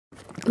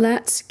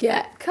Let's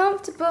get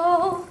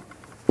comfortable.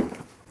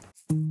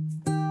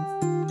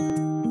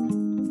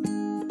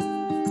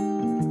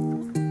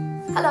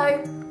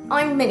 Hello,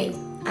 I'm Minnie,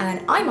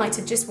 and I might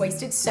have just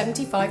wasted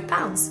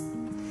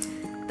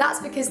 £75. That's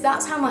because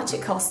that's how much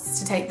it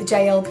costs to take the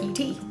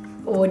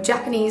JLPT, or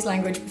Japanese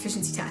Language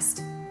Proficiency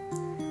Test.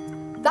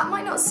 That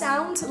might not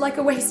sound like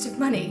a waste of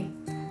money,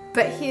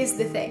 but here's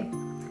the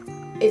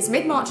thing. It's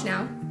mid-March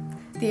now,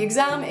 the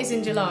exam is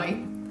in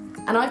July,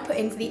 and I've put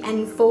in for the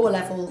N4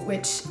 level,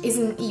 which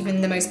isn't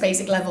even the most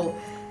basic level,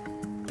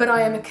 but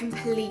I am a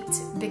complete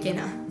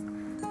beginner.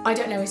 I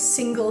don't know a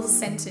single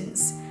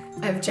sentence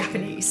of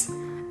Japanese.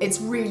 It's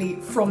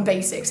really from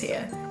basics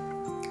here.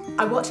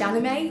 I watch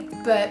anime,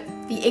 but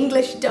the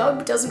English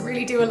dub doesn't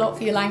really do a lot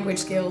for your language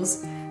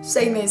skills.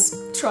 Same as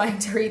trying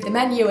to read the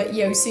menu at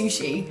Yo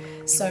Sushi,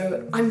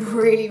 so I'm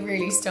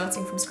really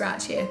starting from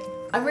scratch here.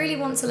 I really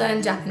want to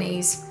learn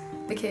Japanese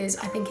because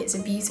I think it's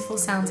a beautiful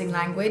sounding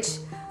language.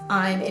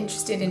 I'm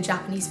interested in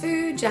Japanese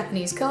food,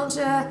 Japanese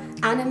culture,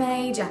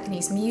 anime,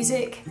 Japanese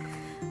music.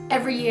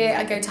 Every year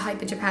I go to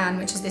Hyper Japan,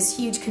 which is this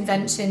huge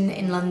convention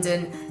in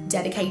London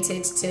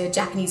dedicated to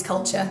Japanese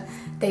culture.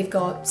 They've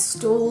got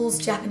stalls,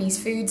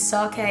 Japanese food,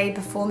 sake,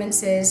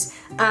 performances,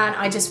 and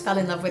I just fell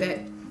in love with it.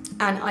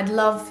 And I'd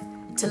love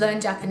to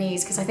learn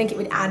Japanese because I think it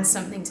would add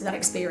something to that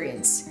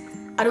experience.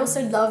 I'd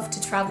also love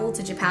to travel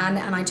to Japan,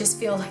 and I just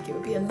feel like it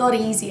would be a lot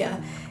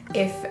easier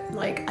if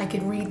I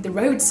could read the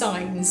road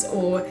signs,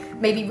 or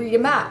maybe read a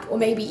map, or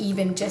maybe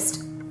even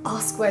just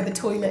ask where the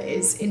toilet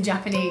is in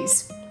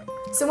Japanese.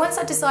 So once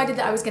I decided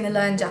that I was going to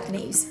learn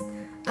Japanese,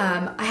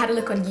 I had a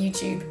look on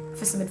YouTube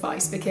for some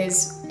advice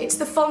because it's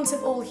the font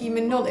of all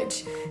human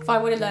knowledge. If I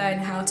want to learn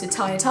how to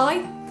tie a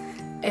tie,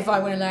 if I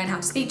want to learn how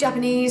to speak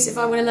Japanese, if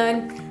I want to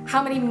learn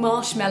how many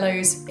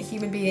marshmallows a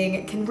human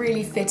being can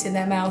really fit in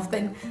their mouth,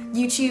 then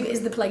YouTube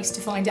is the place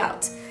to find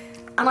out.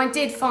 And I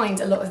did find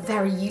a lot of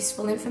very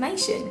useful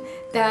information.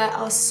 There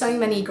are so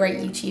many great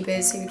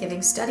YouTubers who are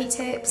giving study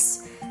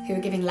tips, who are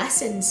giving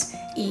lessons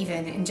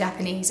even in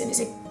Japanese, and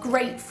it's a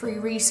great free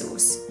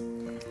resource.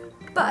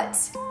 But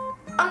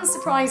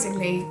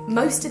unsurprisingly,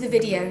 most of the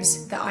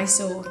videos that I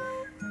saw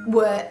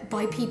were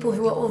by people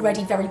who are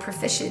already very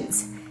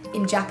proficient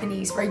in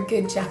Japanese, very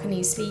good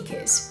Japanese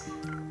speakers.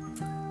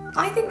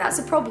 I think that's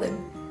a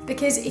problem,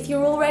 because if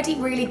you're already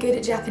really good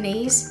at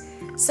Japanese,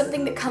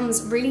 something that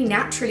comes really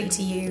naturally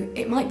to you,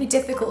 it might be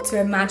difficult to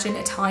imagine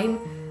a time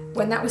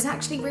when that was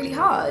actually really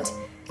hard.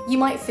 You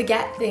might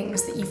forget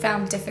things that you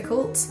found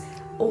difficult,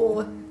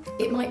 or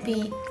it might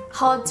be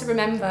hard to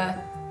remember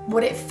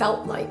what it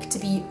felt like to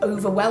be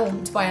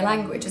overwhelmed by a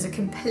language as a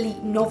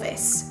complete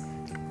novice.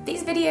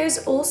 These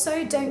videos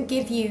also don't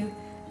give you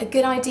a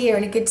good idea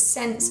and a good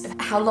sense of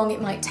how long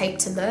it might take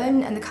to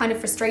learn and the kind of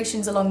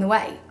frustrations along the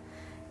way.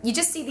 You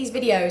just see these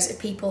videos of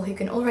people who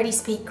can already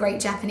speak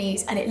great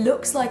Japanese and it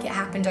looks like it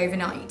happened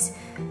overnight.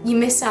 You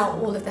miss out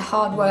all of the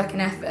hard work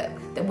and effort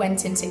that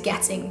went into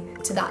getting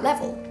to that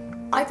level.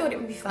 I thought it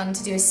would be fun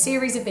to do a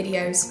series of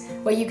videos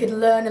where you could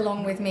learn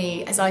along with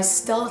me as I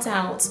start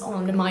out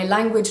on my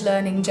language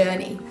learning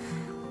journey.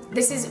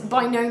 This is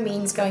by no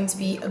means going to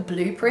be a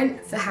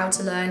blueprint for how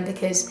to learn,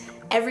 because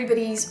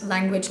everybody's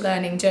language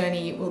learning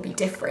journey will be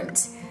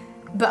different.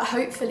 But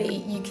hopefully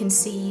you can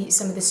see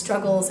some of the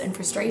struggles and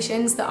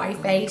frustrations that I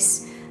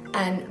face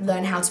and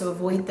learn how to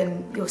avoid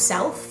them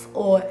yourself,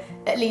 or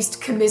at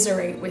least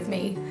commiserate with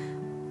me.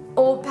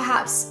 Or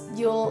perhaps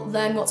you'll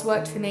learn what's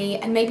worked for me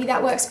and maybe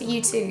that works for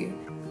you too.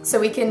 So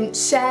we can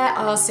share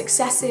our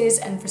successes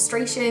and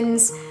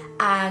frustrations,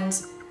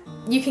 and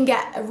you can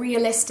get a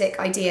realistic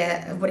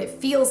idea of what it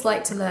feels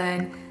like to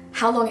learn,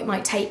 how long it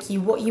might take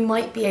you, what you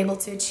might be able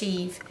to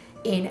achieve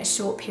in a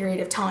short period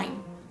of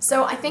time.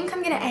 So I think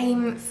I'm going to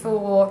aim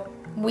for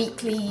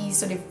weekly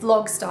sort of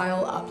vlog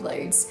style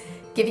uploads,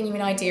 giving you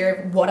an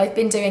idea of what I've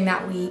been doing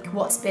that week,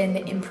 what's been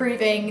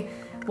improving,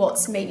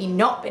 what's maybe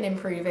not been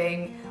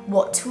improving,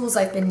 what tools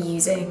I've been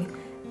using,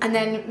 and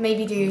then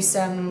maybe do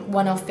some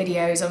one-off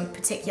videos on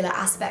particular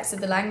aspects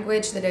of the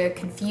language that are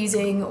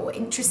confusing or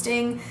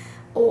interesting,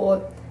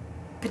 or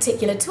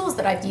particular tools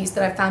that I've used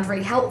that I've found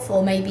really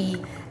helpful,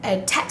 maybe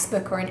a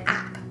textbook or an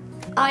app.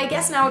 I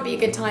guess now would be a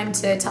good time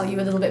to tell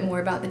you a little bit more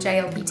about the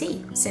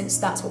JLPT, since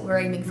that's what we're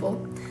aiming for,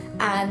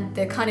 and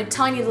the kind of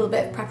tiny little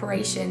bit of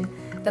preparation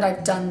that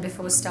I've done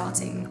before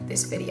starting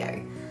this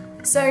video.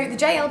 So the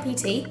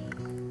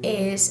JLPT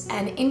is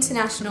an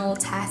international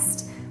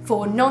test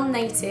for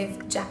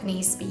non-native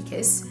Japanese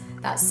speakers,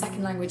 that's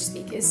second language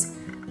speakers.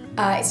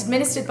 It's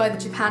administered by the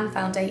Japan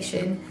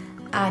Foundation,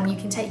 and you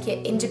can take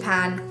it in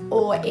Japan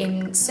or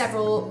in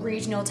several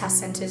regional test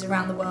centres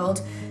around the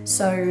world.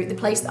 So the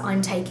place that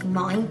I'm taking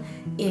mine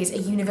is a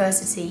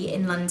university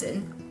in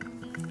London.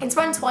 It's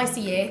run twice a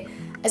year.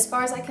 As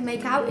far as I can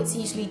make out, it's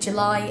usually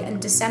July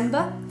and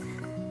December,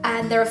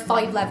 and there are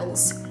 5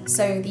 levels.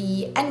 So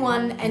the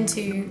N1,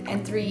 N2,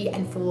 N3,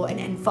 N4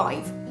 and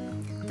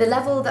N5. The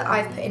level that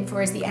I've put in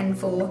for is the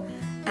N4,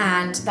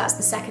 and that's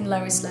the second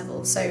lowest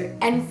level. So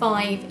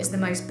N5 is the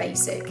most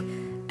basic,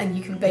 and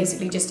you can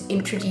basically just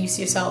introduce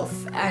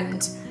yourself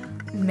and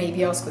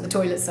maybe ask where the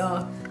toilets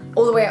are.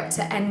 all the way up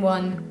to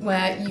N1,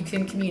 where you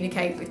can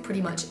communicate with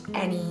pretty much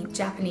any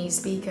Japanese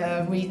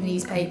speaker, read a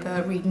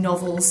newspaper, read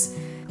novels.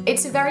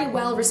 It's a very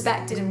well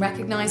respected and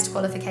recognised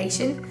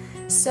qualification.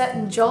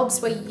 Certain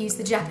jobs where you use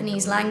the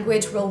Japanese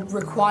language will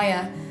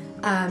require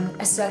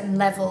a certain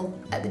level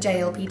at the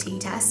JLPT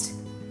test.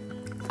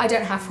 I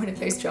don't have one of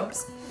those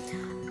jobs.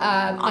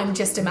 I'm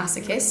just a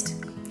masochist.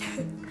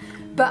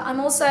 But I'm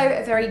also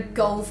a very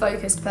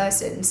goal-focused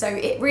person, so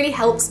it really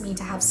helps me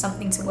to have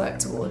something to work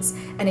towards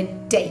and a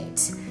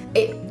date.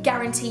 It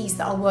guarantees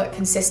that I'll work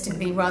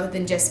consistently rather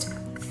than just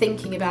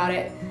thinking about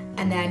it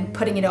and then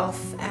putting it off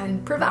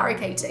and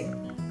prevaricating.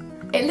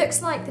 It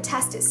looks like the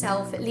test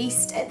itself, at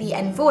least at the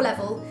N4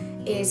 level,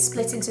 is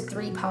split into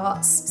 3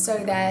 parts. So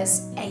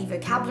there's a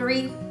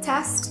vocabulary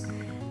test,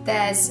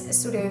 there's a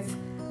sort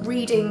of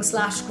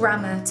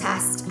reading/grammar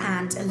test,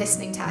 and a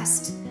listening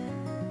test.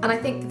 And I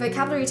think the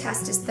vocabulary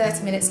test is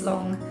 30 minutes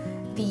long,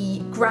 the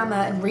grammar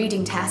and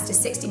reading test is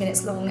 60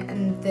 minutes long,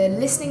 and the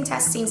listening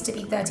test seems to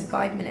be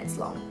 35 minutes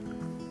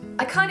long.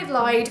 I kind of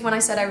lied when I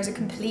said I was a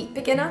complete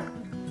beginner.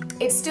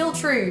 It's still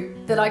true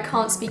that I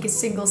can't speak a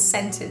single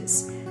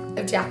sentence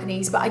of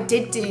Japanese, but I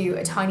did do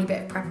a tiny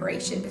bit of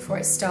preparation before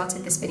I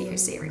started this video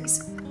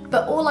series.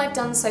 But all I've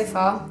done so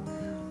far,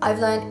 I've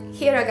learned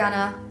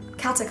hiragana,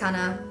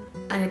 katakana,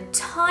 and a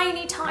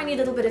tiny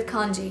little bit of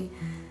kanji.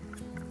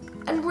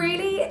 And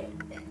really,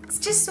 it's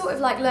just sort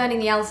of like learning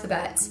the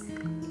alphabet.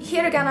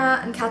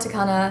 Hiragana and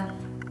katakana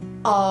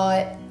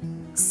are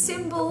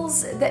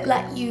symbols that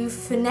let you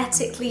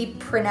phonetically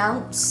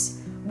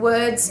pronounce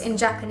words in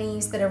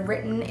Japanese that are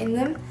written in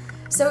them.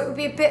 So it would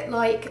be a bit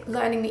like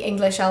learning the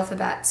English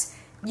alphabet.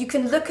 You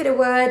can look at a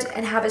word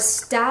and have a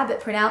stab at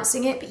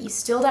pronouncing it, but you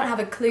still don't have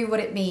a clue what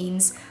it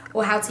means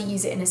or how to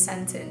use it in a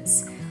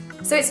sentence.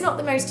 So it's not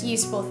the most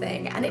useful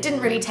thing, and it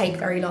didn't really take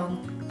very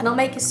long. And I'll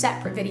make a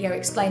separate video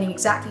explaining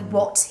exactly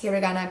what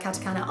hiragana and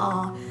katakana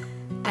are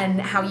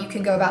and how you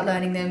can go about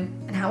learning them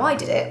and how I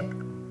did it.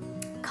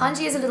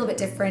 Kanji is a little bit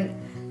different.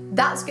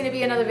 That's going to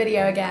be another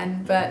video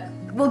again, but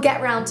we'll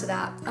get round to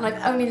that, and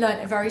I've only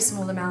learnt a very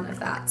small amount of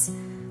that.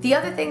 The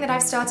other thing that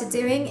I've started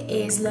doing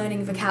is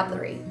learning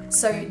vocabulary.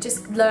 So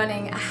just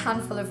learning a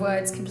handful of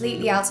words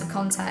completely out of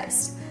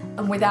context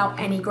and without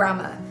any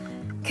grammar.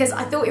 Because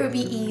I thought it would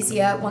be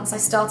easier once I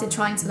started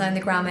trying to learn the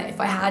grammar if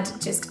I had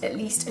just at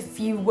least a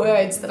few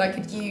words that I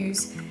could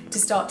use to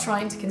start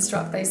trying to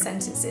construct those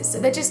sentences. So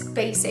they're just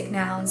basic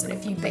nouns and a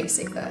few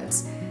basic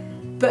verbs.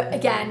 But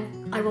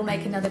again, I will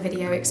make another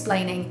video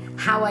explaining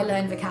how I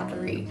learn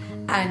vocabulary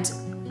and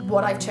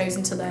what I've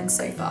chosen to learn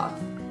so far.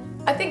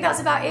 I think that's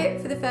about it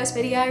for the first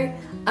video.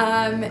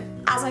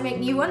 As I make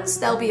new ones,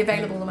 they'll be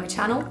available on my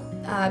channel.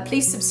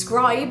 Please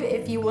subscribe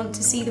if you want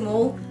to see them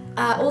all.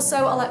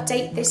 Also, I'll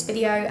update this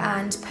video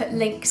and put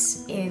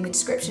links in the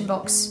description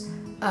box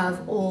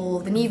of all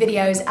the new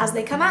videos as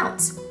they come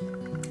out.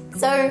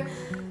 So,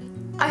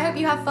 I hope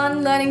you have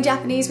fun learning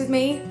Japanese with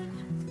me.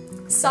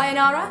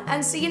 Sayonara,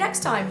 and see you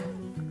next time.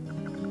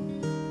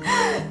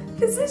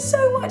 This is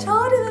so much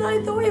harder than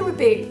I thought it would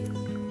be.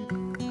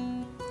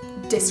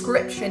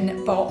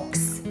 Description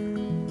box.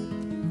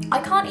 I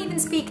can't even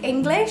speak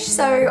English,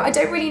 so I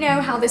don't really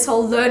know how this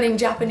whole learning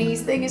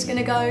Japanese thing is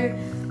gonna go.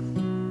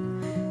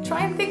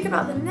 Try and think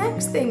about the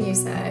next thing you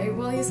say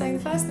while you're saying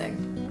the first thing.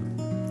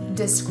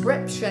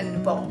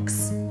 Description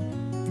box.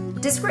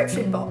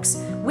 Description box.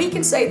 We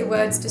can say the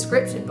words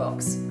description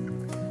box.